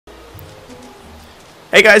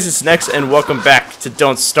Hey guys, it's Nexx and welcome back to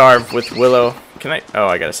Don't Starve with Willow. Can I? Oh,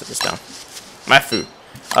 I gotta set this down. My food.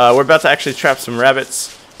 We're about to actually trap some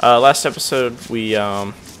rabbits. Last episode we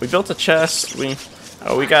built a chest. We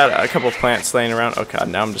got a couple plants laying around. Oh god,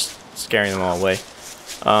 now I'm just scaring them all away.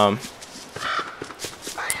 Oh,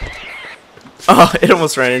 it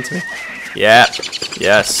almost ran into me. Yeah.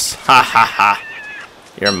 Yes. Ha ha ha.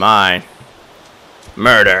 You're mine.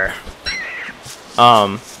 Murder.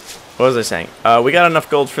 What was I saying? We got enough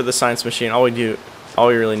gold for the science machine. All we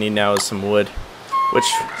really need now is some wood,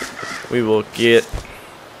 which we will get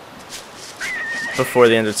before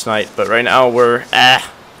the end of tonight. But right now we're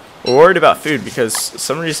worried about food because for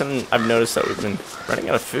some reason I've noticed that we've been running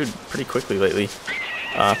out of food pretty quickly lately.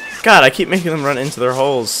 God, I keep making them run into their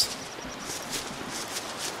holes.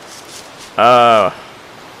 Yeah,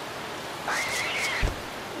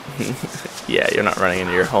 you're not running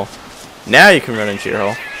into your hole. Now you can run into your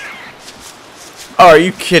hole. Oh, are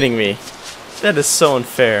you kidding me? That is so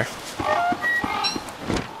unfair.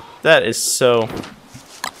 That is so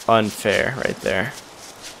unfair right there.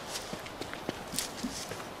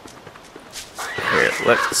 Here,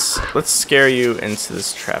 let's scare you into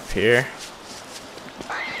this trap here.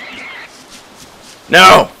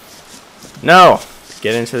 No! No!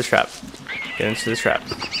 Get into the trap. Get into the trap.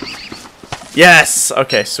 Yes!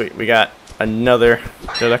 Okay, sweet. We got another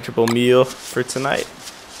delectable meal for tonight.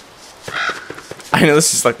 I know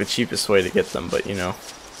this is like the cheapest way to get them, but you know,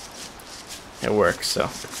 it works, so.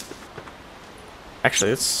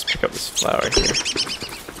 Actually, let's pick up this flower here.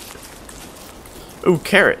 Ooh,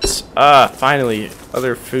 carrots. Finally,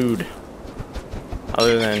 other food.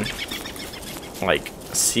 Other than, like,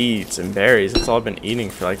 seeds and berries. That's all I've been eating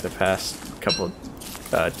for like the past couple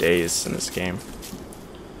of days in this game.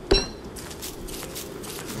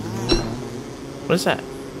 What is that?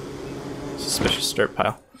 Suspicious dirt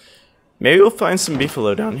pile. Maybe we'll find some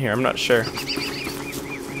beefalo down here. I'm not sure,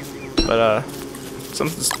 but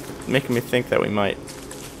something's making me think that we might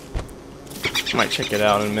check it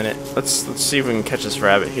out in a minute. Let's see if we can catch this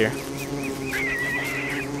rabbit here.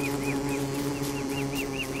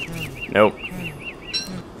 Nope.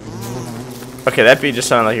 Okay, that bee just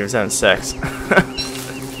sounded like he was having sex.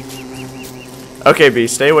 Okay, bee,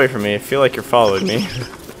 stay away from me. I feel like you're following me.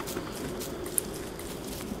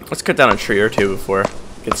 Let's cut down a tree or two before it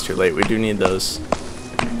gets too late. We do need those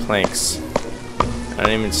planks. I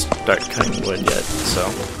didn't even start cutting wood yet, so.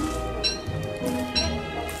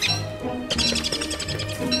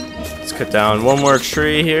 Let's cut down one more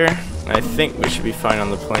tree here. I think we should be fine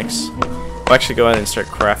on the planks. We'll actually go ahead and start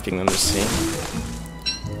crafting them to see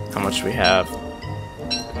how much we have.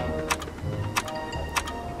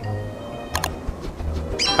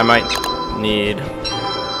 I might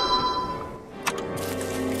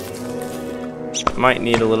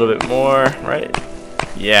need a little bit more, right?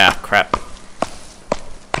 Yeah, crap.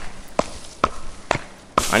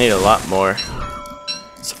 I need a lot more.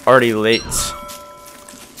 It's already late.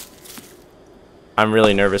 I'm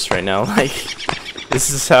really nervous right now. Like,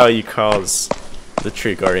 this is how you cause the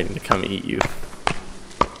tree guardian to come eat you.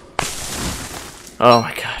 Oh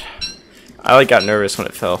my god. I like got nervous when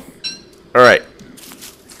it fell. Alright.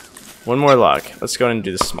 One more log. Let's go ahead and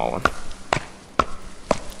do the small one.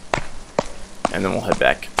 And then we'll head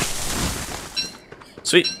back.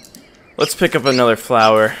 Sweet. Let's pick up another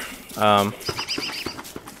flower. I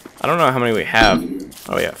don't know how many we have.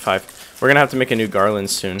 Oh yeah, 5. We're gonna have to make a new garland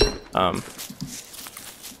soon,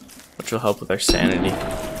 which will help with our sanity.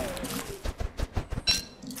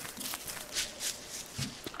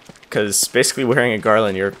 Because basically wearing a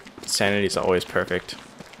garland, your sanity is always perfect.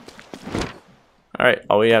 Alright,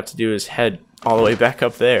 all we have to do is head all the way back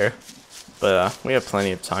up there. But we have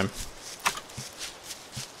plenty of time.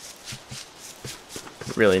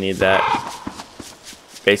 Really need that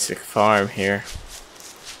basic farm here.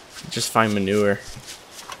 Just find manure.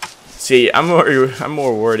 See, I'm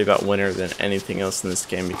more worried about winter than anything else in this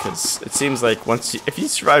game because it seems like if you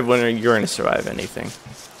survive winter, you're gonna survive anything.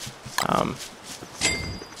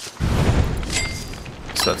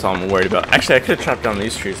 So that's all I'm worried about. Actually, I could have chopped down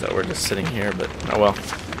these trees that were just sitting here, but oh well.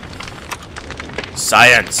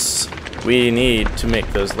 Science. We need to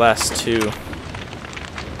make those last 2.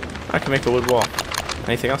 I can make a wood wall.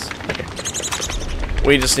 Anything else? Okay.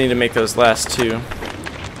 We just need to make those last 2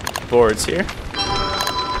 boards here.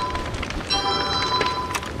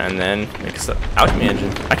 And then make the alchemy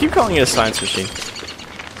engine. I keep calling it a science machine.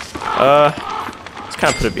 Let's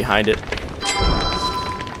kind of put it behind it.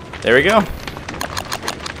 There we go.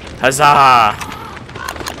 Huzzah!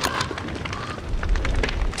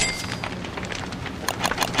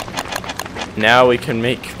 Now we can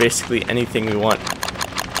make basically anything we want.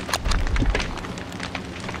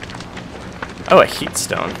 Oh, a heat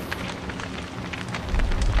stone.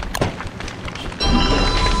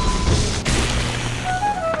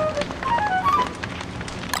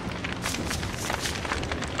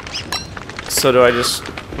 So do I just,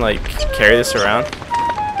 like, carry this around?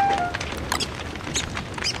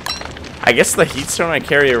 I guess the heat stone I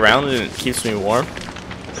carry around and it keeps me warm.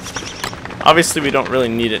 Obviously, we don't really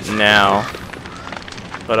need it now.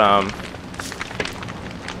 But, I'm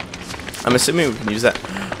assuming we can use that.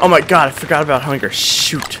 Oh my god, I forgot about hunger.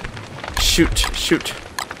 Shoot. Shoot. Shoot.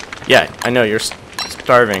 Yeah, I know, you're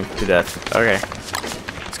starving to death. Okay.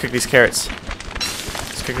 Let's cook these carrots.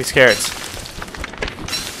 Let's cook these carrots.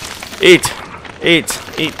 Eat. Eat.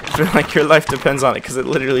 Eat. Like your life depends on it, because it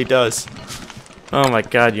literally does. Oh my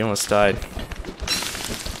god, you almost died.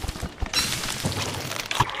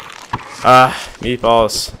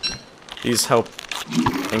 Meatballs. These help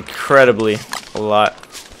incredibly a lot.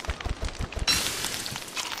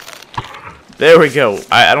 There we go.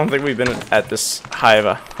 I don't think we've been at this high of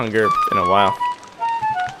a hunger in a while.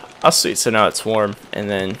 Oh sweet, so now it's warm, and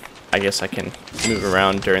then I guess I can move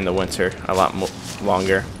around during the winter a lot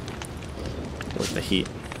longer with the heat.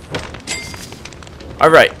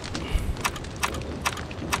 Alright.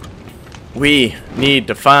 We need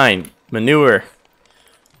to find manure.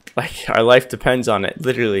 Like, our life depends on it,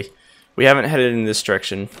 literally. We haven't headed in this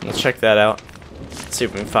direction. Let's check that out. Let's see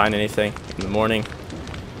if we can find anything in the morning.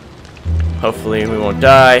 Hopefully we won't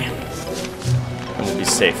die. And we'll be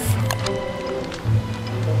safe.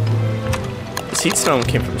 This heat stone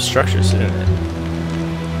came from structures, didn't it?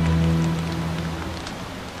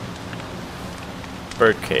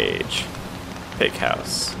 Bird cage. Pig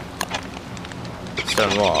house.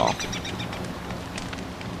 Stone wall.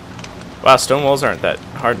 Wow, stone walls aren't that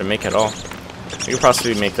hard to make at all. We could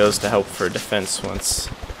possibly make those to help for defense once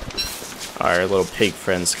our little pig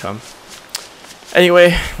friends come.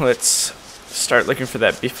 Anyway, let's start looking for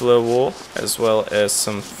that buffalo wool as well as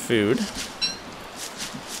some food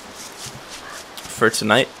for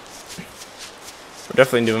tonight. We're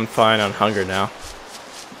definitely doing fine on hunger now.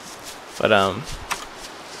 But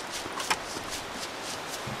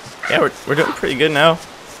yeah, we're doing pretty good now.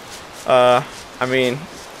 I mean,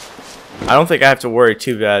 I don't think I have to worry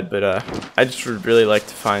too bad, but I just would really like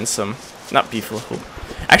to find some, not buffalo wool.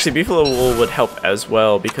 Actually, buffalo wool would help as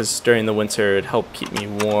well, because during the winter it'd help keep me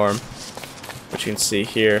warm, which you can see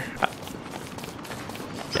here.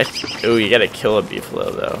 Ooh, you gotta kill a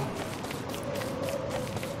buffalo though.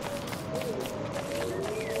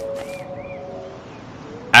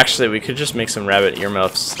 Actually, we could just make some rabbit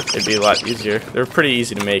earmuffs. It'd be a lot easier. They're pretty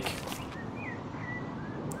easy to make.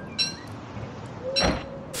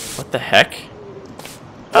 What the heck?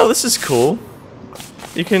 Oh, this is cool.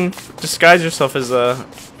 You can disguise yourself as a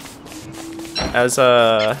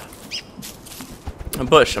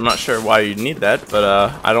bush. I'm not sure why you need that, but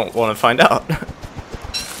I don't want to find out.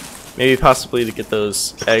 Maybe possibly to get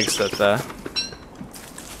those eggs that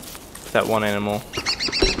that one animal,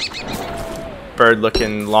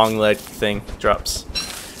 bird-looking long-legged thing, drops.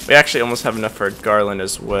 We actually almost have enough for a garland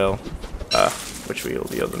as well, which we will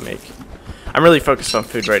be able to make. I'm really focused on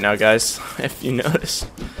food right now, guys, if you notice.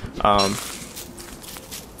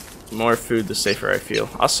 More food, the safer I feel.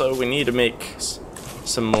 Also, we need to make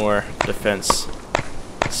some more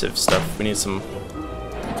defensive stuff. We need some...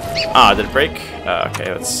 Ah, did it break?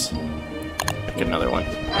 Okay, let's get another one.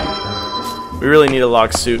 We really need a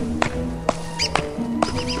log suit.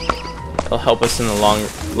 It'll help us in the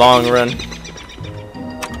long run.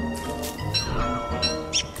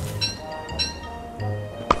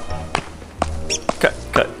 Cut.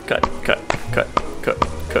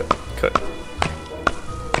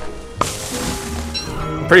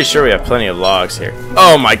 I'm pretty sure we have plenty of logs here.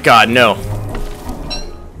 Oh my god, no.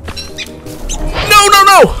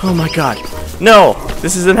 No! Oh my god. No!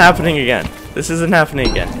 This isn't happening again. This isn't happening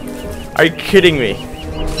again. Are you kidding me?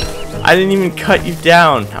 I didn't even cut you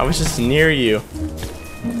down. I was just near you.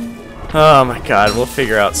 Oh my god, we'll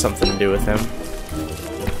figure out something to do with him.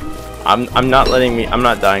 I'm not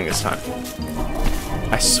dying this time.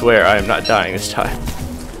 I swear I am not dying this time.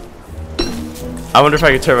 I wonder if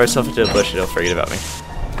I could turn myself into a bush and he'll forget about me.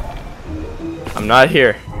 I'm not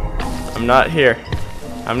here. I'm not here.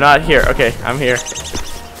 I'm not here. Okay, I'm here.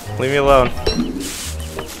 Leave me alone.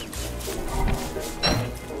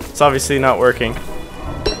 It's obviously not working.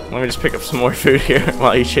 Let me just pick up some more food here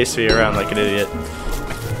while you chase me around like an idiot.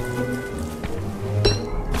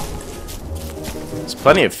 There's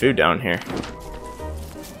plenty of food down here,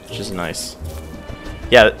 which is nice.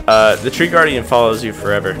 Yeah, the tree guardian follows you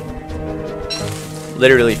forever.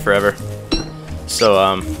 Literally forever.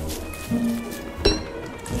 So,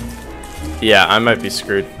 yeah, I might be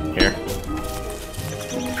screwed here.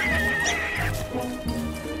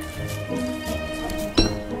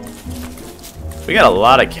 We got a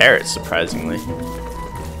lot of carrots, surprisingly.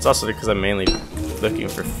 It's also because I'm mainly looking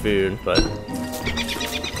for food, but I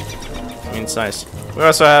mean, it's nice. We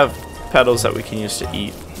also have petals that we can use to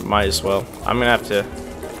eat. Might as well. I'm gonna have to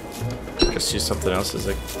just use something else as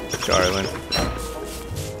a garland.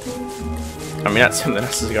 I mean, not something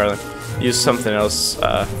else as a garland. Use something else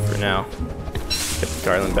for now. Get the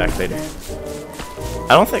garland back later.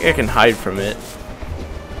 I don't think I can hide from it.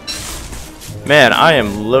 Man, I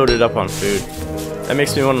am loaded up on food. That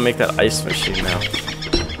makes me want to make that ice machine now.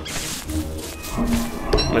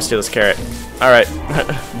 I'm gonna steal this carrot. Alright.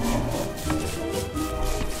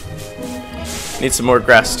 Need some more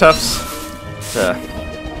grass tufts to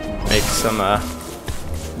make some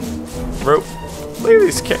rope. Look at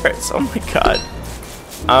these carrots. Oh my god.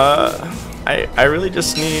 I really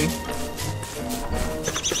just need...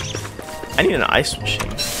 I need an ice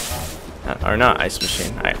machine. Or not ice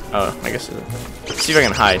machine. I guess let's see if I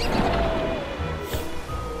can hide.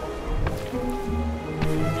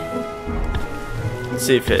 Let's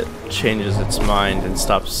see if it changes its mind and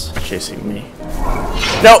stops chasing me.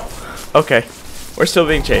 Nope! Okay. We're still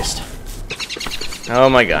being chased. Oh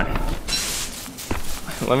my god.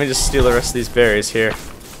 Let me just steal the rest of these berries here.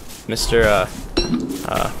 Mr.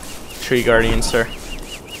 Tree Guardian, sir.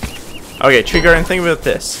 Okay, Tree Guardian, think about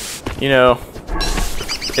this. You know,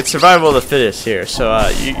 it's survival of the fittest here, so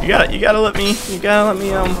you gotta let me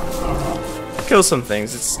kill some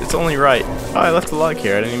things. It's only right. Oh, I left a log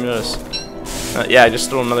here. I didn't even notice. Yeah, I just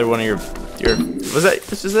stole another one of your. Is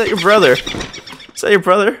that your brother? Is that your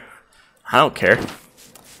brother? I don't care.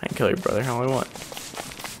 I can kill your brother all I want.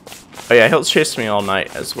 Oh yeah, he'll chase me all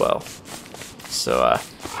night as well. So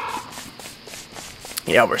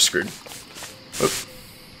yeah, we're screwed. Oop.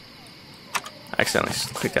 I accidentally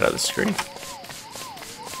clicked out of the screen.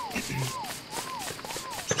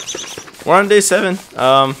 We're on day 7.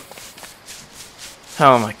 Oh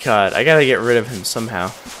my god, I gotta get rid of him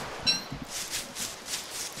somehow.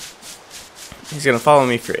 He's gonna follow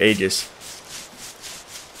me for ages.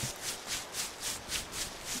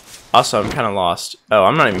 Also, I'm kind of lost. Oh,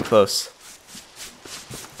 I'm not even close.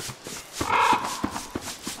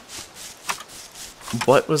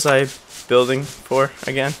 What was I building for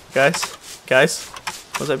again, guys? Guys,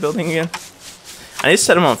 what was I building again? I need to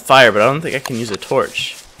set him on fire, but I don't think I can use a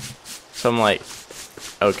torch. So I'm like,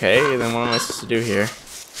 okay, then what am I supposed to do here?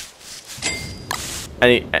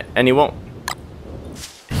 And he won't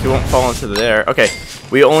fall into there. Okay,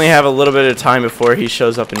 we only have a little bit of time before he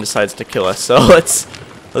shows up and decides to kill us. So let's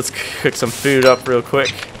cook some food up real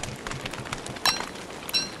quick.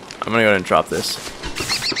 I'm gonna go ahead and drop this.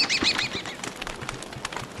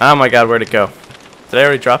 Oh my god, where'd it go? Did I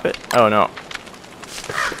already drop it? Oh no.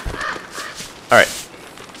 Alright.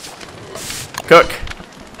 Cook!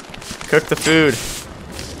 Cook the food.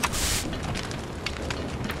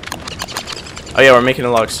 Oh yeah, we're making a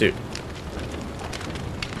log suit.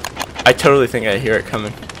 I totally think I hear it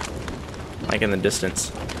coming. Like in the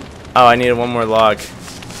distance. Oh, I needed one more log.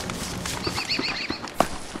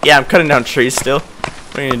 Yeah, I'm cutting down trees still.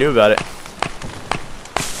 What are you gonna do about it?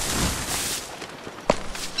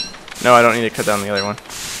 No, I don't need to cut down the other one.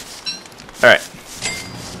 Alright.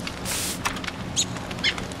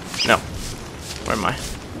 No. Where am I?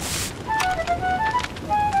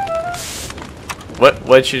 What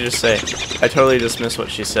did she just say? I totally just missed what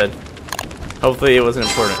she said. Hopefully it wasn't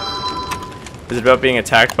important. Is it about being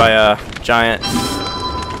attacked by a giant...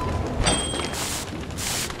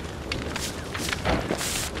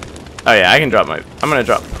 Oh yeah, I can drop my... I'm gonna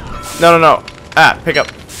drop... No, no, no! Ah, pick up!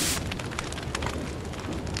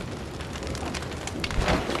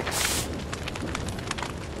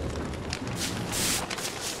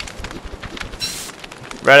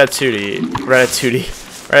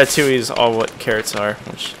 Ratatouille is all what carrots are,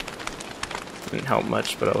 which didn't help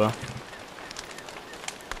much, but oh well.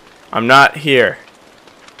 I'm not here.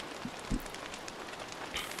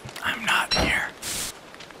 I'm not here.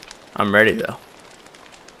 I'm ready though.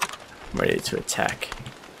 I'm ready to attack.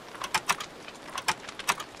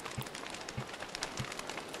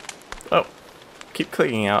 Oh, keep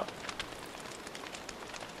clicking out.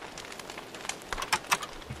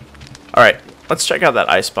 Alright, let's check out that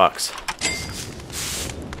ice box.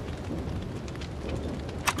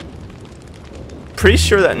 Pretty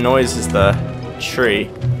sure that noise is the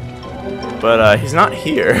tree, but he's not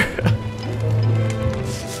here.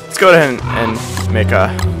 Let's go ahead and make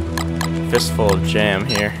a fistful of jam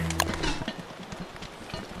here.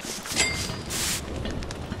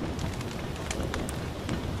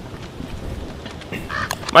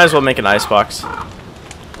 Might as well make an ice box.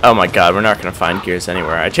 Oh my god, we're not gonna find gears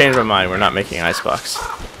anywhere. I changed my mind, we're not making an ice box.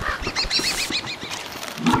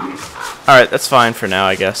 Alright, that's fine for now,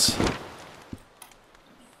 I guess.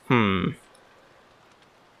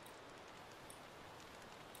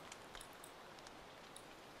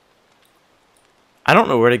 I don't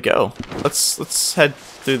know where to go. Let's head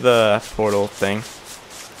through the portal thing.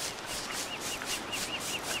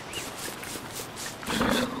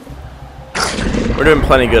 We're doing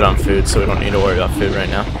plenty good on food, so we don't need to worry about food right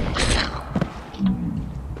now.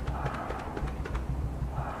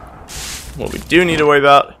 What we do need to worry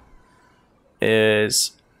about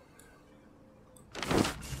is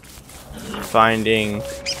finding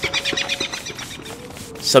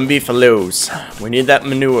some beefaloes. We need that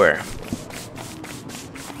manure.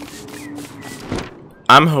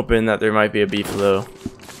 I'm hoping that there might be a beefalo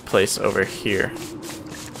place over here.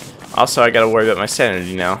 Also, I gotta worry about my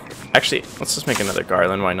sanity now. Actually, let's just make another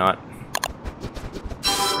garland, why not?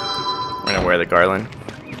 We're gonna wear the garland.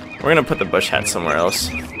 We're gonna put the bush hat somewhere else.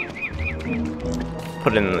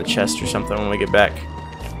 Put it in the chest or something when we get back.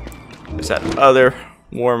 There's that other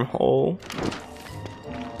wormhole.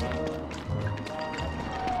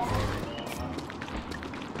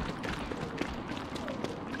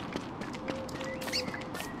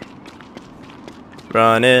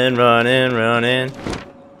 Running, running, running.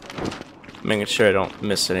 Making sure I don't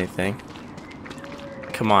miss anything.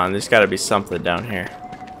 Come on, there's gotta be something down here.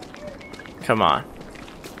 Come on.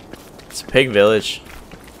 It's a pig village.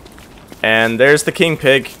 And there's the king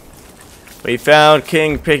pig. We found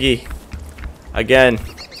King Piggy. Again.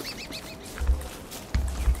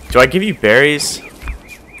 Do I give you berries?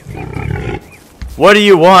 What do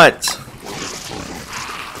you want?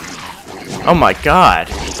 Oh my god.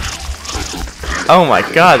 Oh my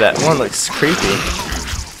god, that one looks creepy.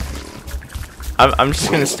 I'm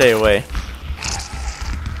just gonna stay away.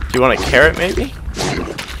 Do you want a carrot maybe?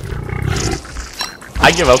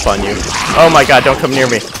 I give up on you. Oh my god, don't come near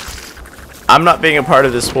me. I'm not being a part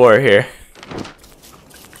of this war here.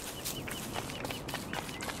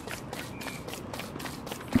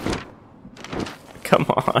 Come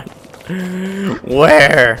on.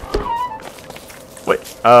 Where?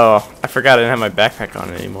 Wait. Oh, I forgot I didn't have my backpack on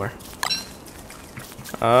anymore.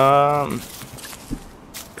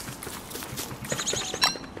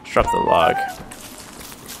 Drop the log.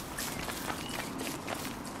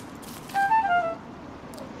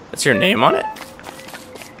 That's your name on it?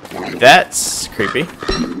 That's creepy.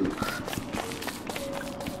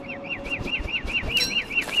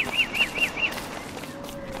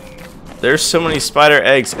 There's so many spider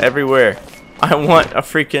eggs everywhere. I want a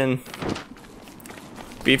freaking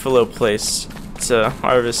beefalo place to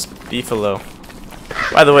harvest beefalo.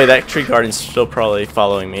 By the way, that tree garden's still probably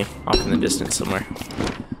following me off in the distance somewhere.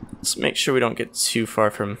 Let's make sure we don't get too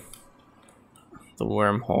far from the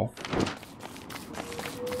wormhole.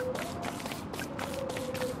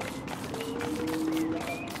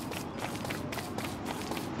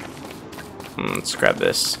 Let's grab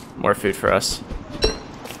this. More food for us.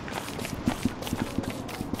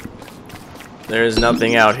 There is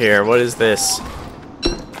nothing out here. What is this?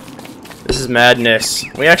 This is madness.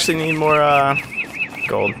 We actually need more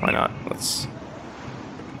gold. Why not? Let's...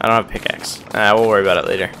 I don't have a pickaxe. We'll worry about it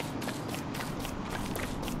later.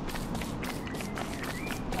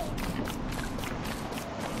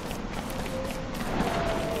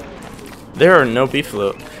 There are no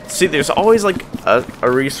beefalo. See, there's always like a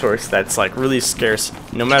resource that's like really scarce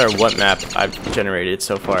no matter what map I've generated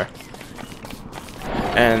so far.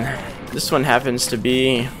 And this one happens to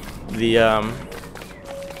be the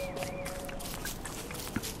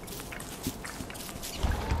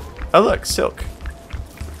oh look, silk.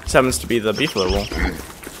 This happens to be the beefalo wool.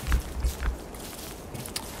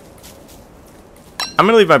 I'm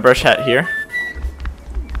gonna leave my brush hat here.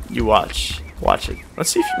 You watch it. Let's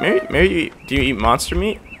see if maybe do you eat monster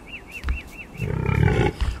meat?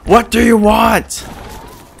 What do you want?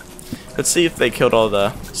 Let's see if they killed all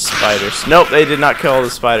the spiders. Nope, they did not kill all the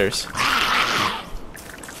spiders.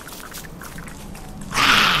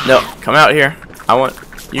 No, come out here. I want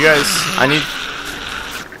you guys. I need.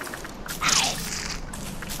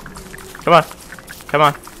 Come on, come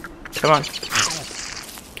on, come on,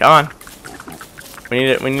 come on.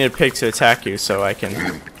 We need a pig to attack you so I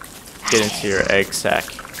can get into your egg sack.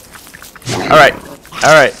 All right.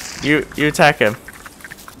 You attack him.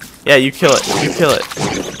 Yeah, you kill it. You kill it.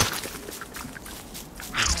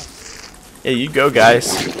 Yeah, you go,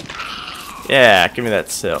 guys. Yeah, give me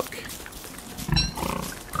that silk.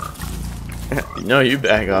 No, you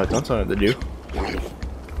back off. Don't tell me what to do.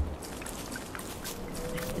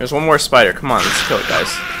 There's one more spider. Come on, let's kill it, guys.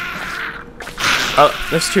 Oh,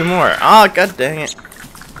 there's two more. Oh, god dang it.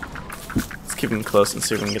 Let's keep him close and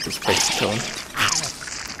see if we can get these pigs to kill him.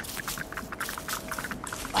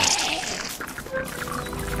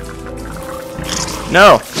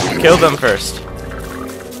 No! Kill them first.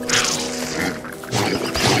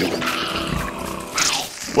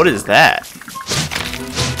 What is that?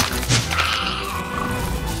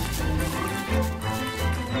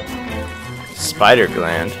 Spider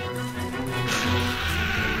gland.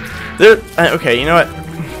 Okay, you know what?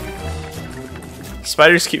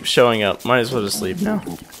 Spiders keep showing up. Might as well just leave now.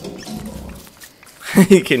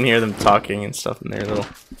 You can hear them talking and stuff in their little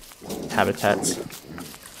habitats.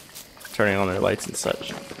 Turning on their lights and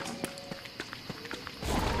such.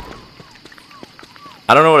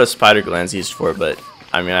 I don't know what a spider gland's used for, but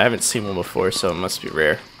I mean, I haven't seen one before, so it must be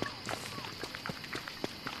rare.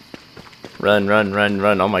 Run, run, run,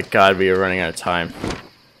 run. Oh my god, we are running out of time.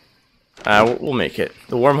 We'll make it.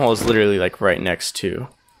 The wormhole is literally like right next to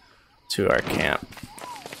our camp.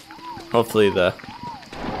 Hopefully the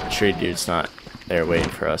tree dude's not there waiting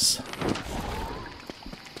for us.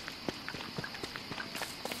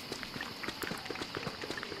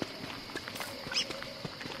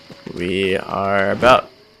 We are about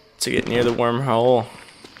to get near the wormhole.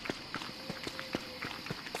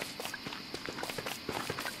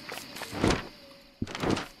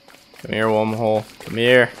 Come here, wormhole. Come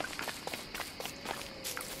here.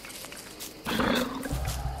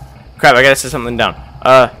 Crap, I gotta set something down.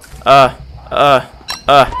 Alright,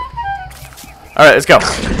 let's go.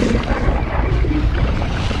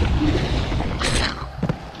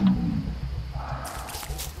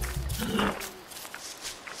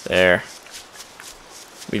 There.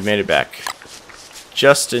 We made it back.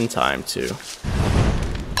 Just in time, too.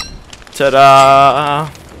 Ta-da!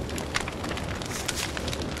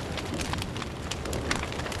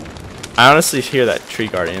 I honestly hear that tree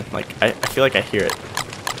guardian. Like, I feel like I hear it.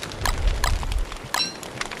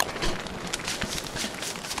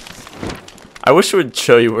 I wish it would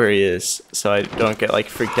show you where he is, so I don't get like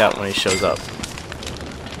freaked out when he shows up.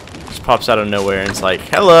 Just pops out of nowhere and it's like,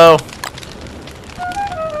 hello!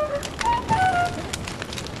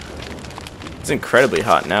 It's incredibly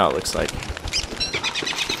hot now, it looks like.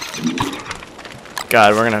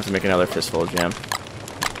 God, we're gonna have to make another fistful of jam.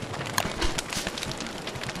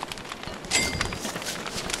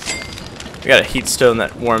 We got a heat stone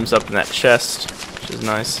that warms up in that chest, which is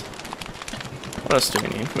nice. What else do we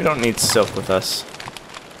need? We don't need silk with us.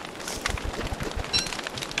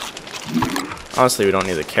 Honestly, we don't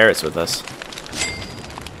need the carrots with us.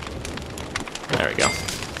 There we go.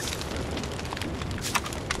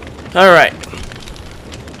 Alright.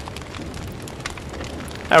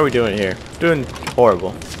 How are we doing here? Doing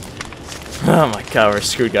horrible. Oh my god, we're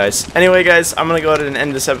screwed, guys. Anyway, guys, I'm gonna go ahead and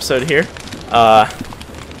end this episode here. I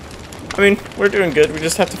mean, we're doing good. We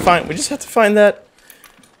just have to find that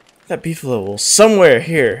beef level somewhere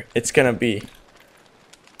here. It's gonna be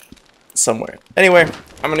somewhere. Anyway,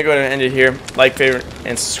 I'm gonna go ahead and end it here. Like, favorite,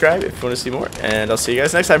 and subscribe if you want to see more. And I'll see you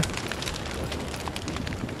guys next time.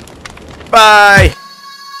 Bye.